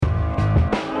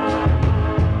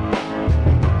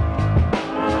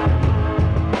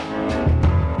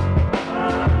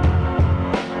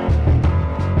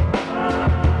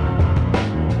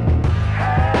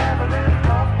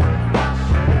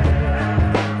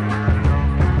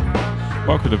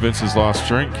Welcome to Vince's Last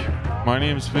Drink. My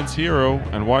name's Vince Hero,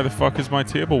 and why the fuck is my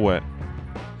table wet?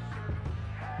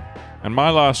 And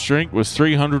my last drink was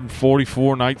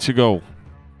 344 nights ago.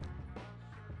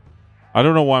 I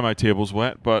don't know why my table's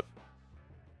wet, but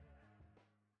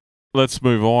let's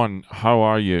move on. How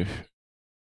are you?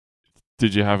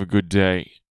 Did you have a good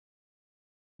day?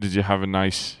 Did you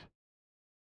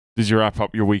wrap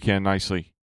up your weekend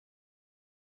nicely?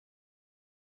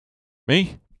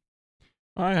 Me?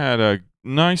 I had a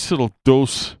nice little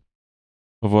dose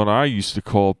of what I used to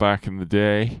call back in the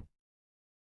day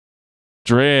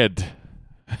dread.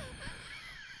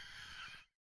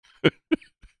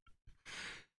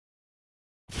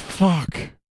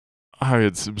 Fuck. I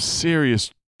had some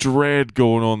serious dread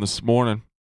going on this morning.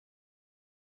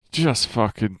 Just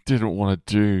fucking didn't want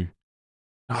to do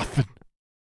nothing.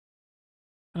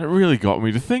 And it really got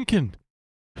me to thinking.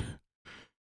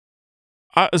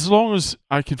 As long as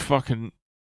I can fucking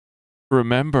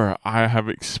remember, I have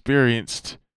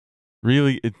experienced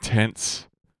really intense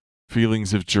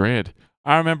feelings of dread.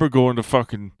 I remember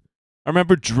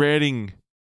dreading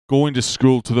going to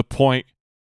school to the point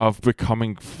of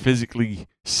becoming physically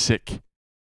sick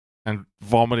and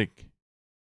vomiting.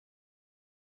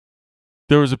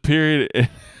 There was a period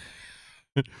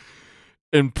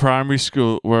in primary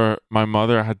school where my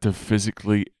mother had to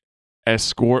physically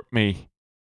escort me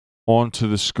onto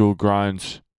the school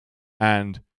grounds,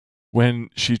 and when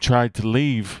she tried to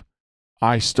leave,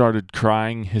 I started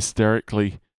crying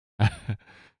hysterically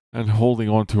and holding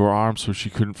onto her arm so she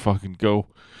couldn't fucking go.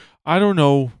 I don't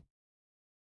know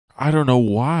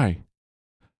why.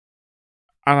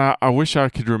 And I wish I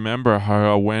could remember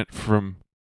how I went from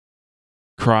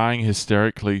crying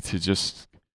hysterically to just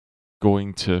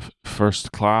going to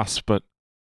first class, but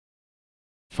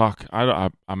fuck, I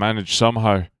managed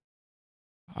somehow.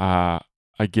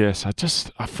 I guess I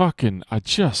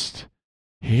just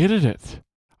hated it.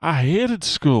 I hated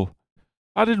school.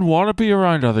 I didn't want to be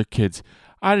around other kids.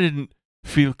 I didn't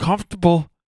feel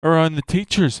comfortable around the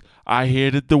teachers. I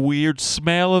hated the weird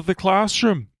smell of the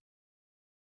classroom.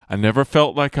 I never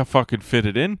felt like I fucking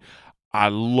fitted in. I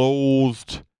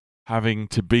loathed having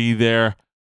to be there.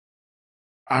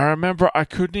 I remember I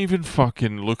couldn't even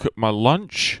fucking look at my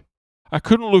lunch. I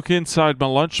couldn't look inside my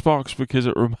lunchbox because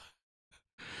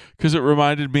it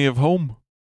reminded me of home,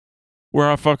 where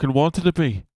I fucking wanted to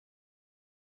be.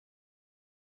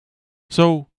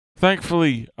 So,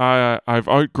 thankfully, I've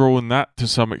outgrown that to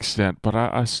some extent, but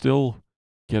I still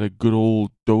get a good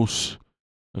old dose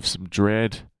of some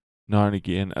dread now and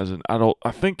again as an adult.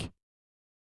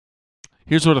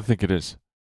 Here's what I think it is.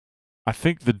 I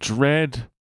think the dread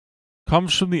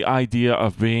comes from the idea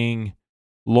of being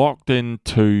locked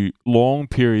into long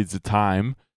periods of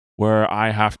time where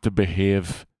I have to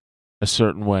behave a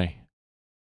certain way.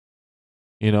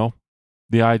 You know?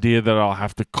 The idea that I'll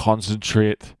have to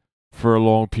concentrate for a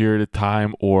long period of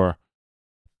time, or,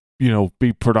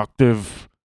 be productive,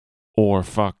 or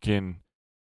fucking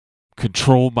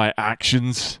control my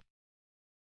actions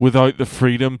without the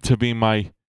freedom to be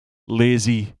my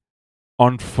lazy,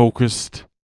 unfocused,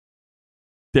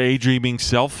 daydreaming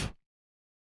self.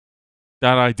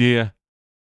 That idea,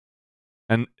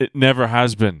 and it never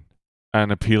has been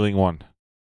an appealing one.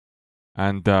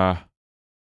 And I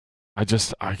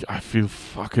feel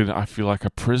like a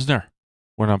prisoner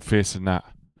when I'm facing that.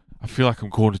 I feel like I'm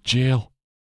going to jail.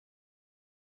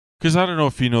 Because I don't know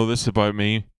if you know this about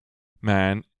me,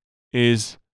 man,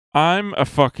 is I'm a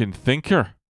fucking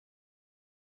thinker.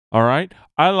 Alright?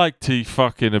 I like to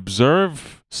fucking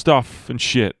observe stuff and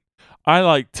shit. I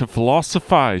like to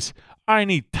philosophize. I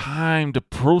need time to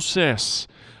process.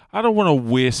 I don't want to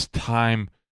waste time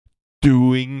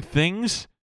doing things.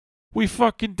 We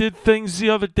fucking did things the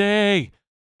other day.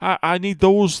 I need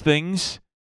those things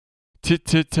to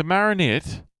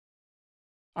marinate.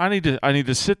 I need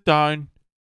to sit down.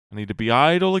 I need to be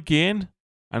idle again.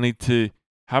 I need to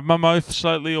have my mouth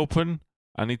slightly open.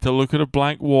 I need to look at a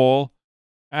blank wall.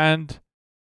 And,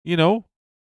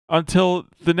 until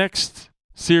the next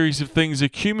series of things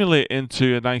accumulate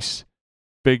into a nice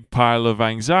big pile of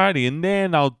anxiety, and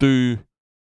then I'll do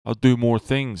more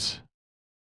things.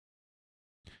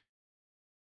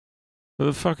 But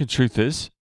the fucking truth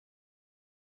is,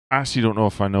 I actually don't know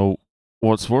if I know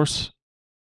what's worse.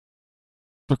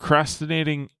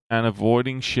 Procrastinating and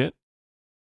avoiding shit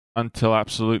until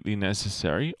absolutely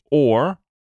necessary, or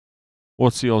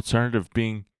what's the alternative?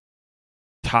 Being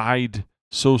tied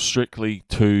so strictly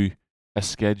to a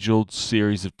scheduled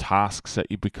series of tasks that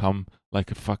you become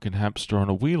like a fucking hamster on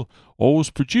a wheel,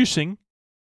 always producing,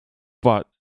 but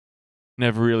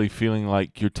never really feeling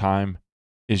like your time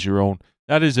is your own.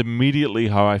 That is immediately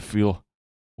how I feel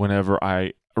whenever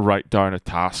I write down a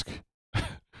task.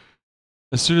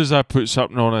 As soon as I put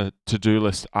something on a to-do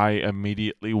list, I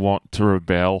immediately want to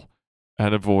rebel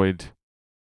and avoid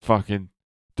fucking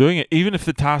doing it, even if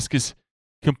the task is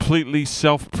completely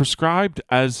self-prescribed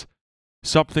as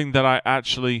something that I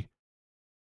actually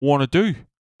want to do.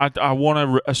 I want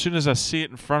to, as soon as I see it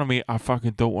in front of me, I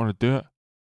fucking don't want to do it.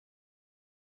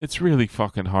 It's really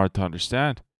fucking hard to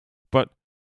understand. But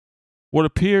what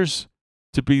appears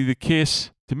to be the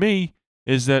case to me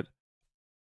is that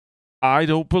I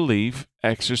don't believe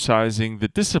exercising the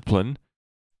discipline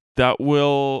that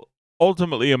will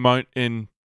ultimately amount in,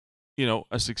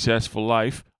 a successful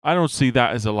life. I don't see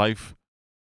that as a life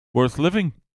worth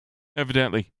living,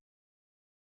 evidently.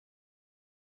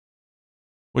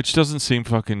 Which doesn't seem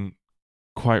fucking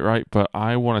quite right, but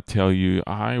I want to tell you,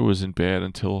 I was in bed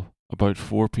until about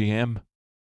 4 p.m.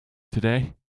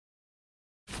 today.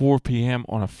 4 p.m.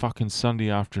 on a fucking Sunday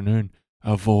afternoon,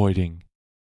 avoiding,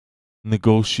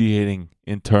 negotiating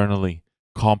internally,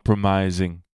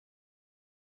 compromising.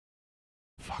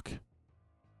 Fuck.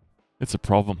 It's a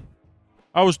problem.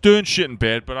 I was doing shit in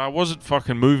bed, but I wasn't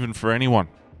fucking moving for anyone.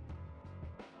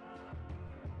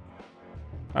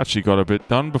 Actually got a bit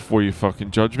done before you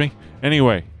fucking judge me.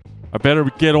 Anyway, I better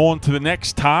get on to the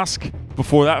next task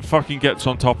before that fucking gets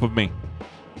on top of me.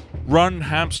 Run,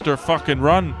 hamster, fucking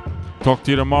run. Talk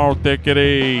to you tomorrow. Take it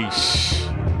easy.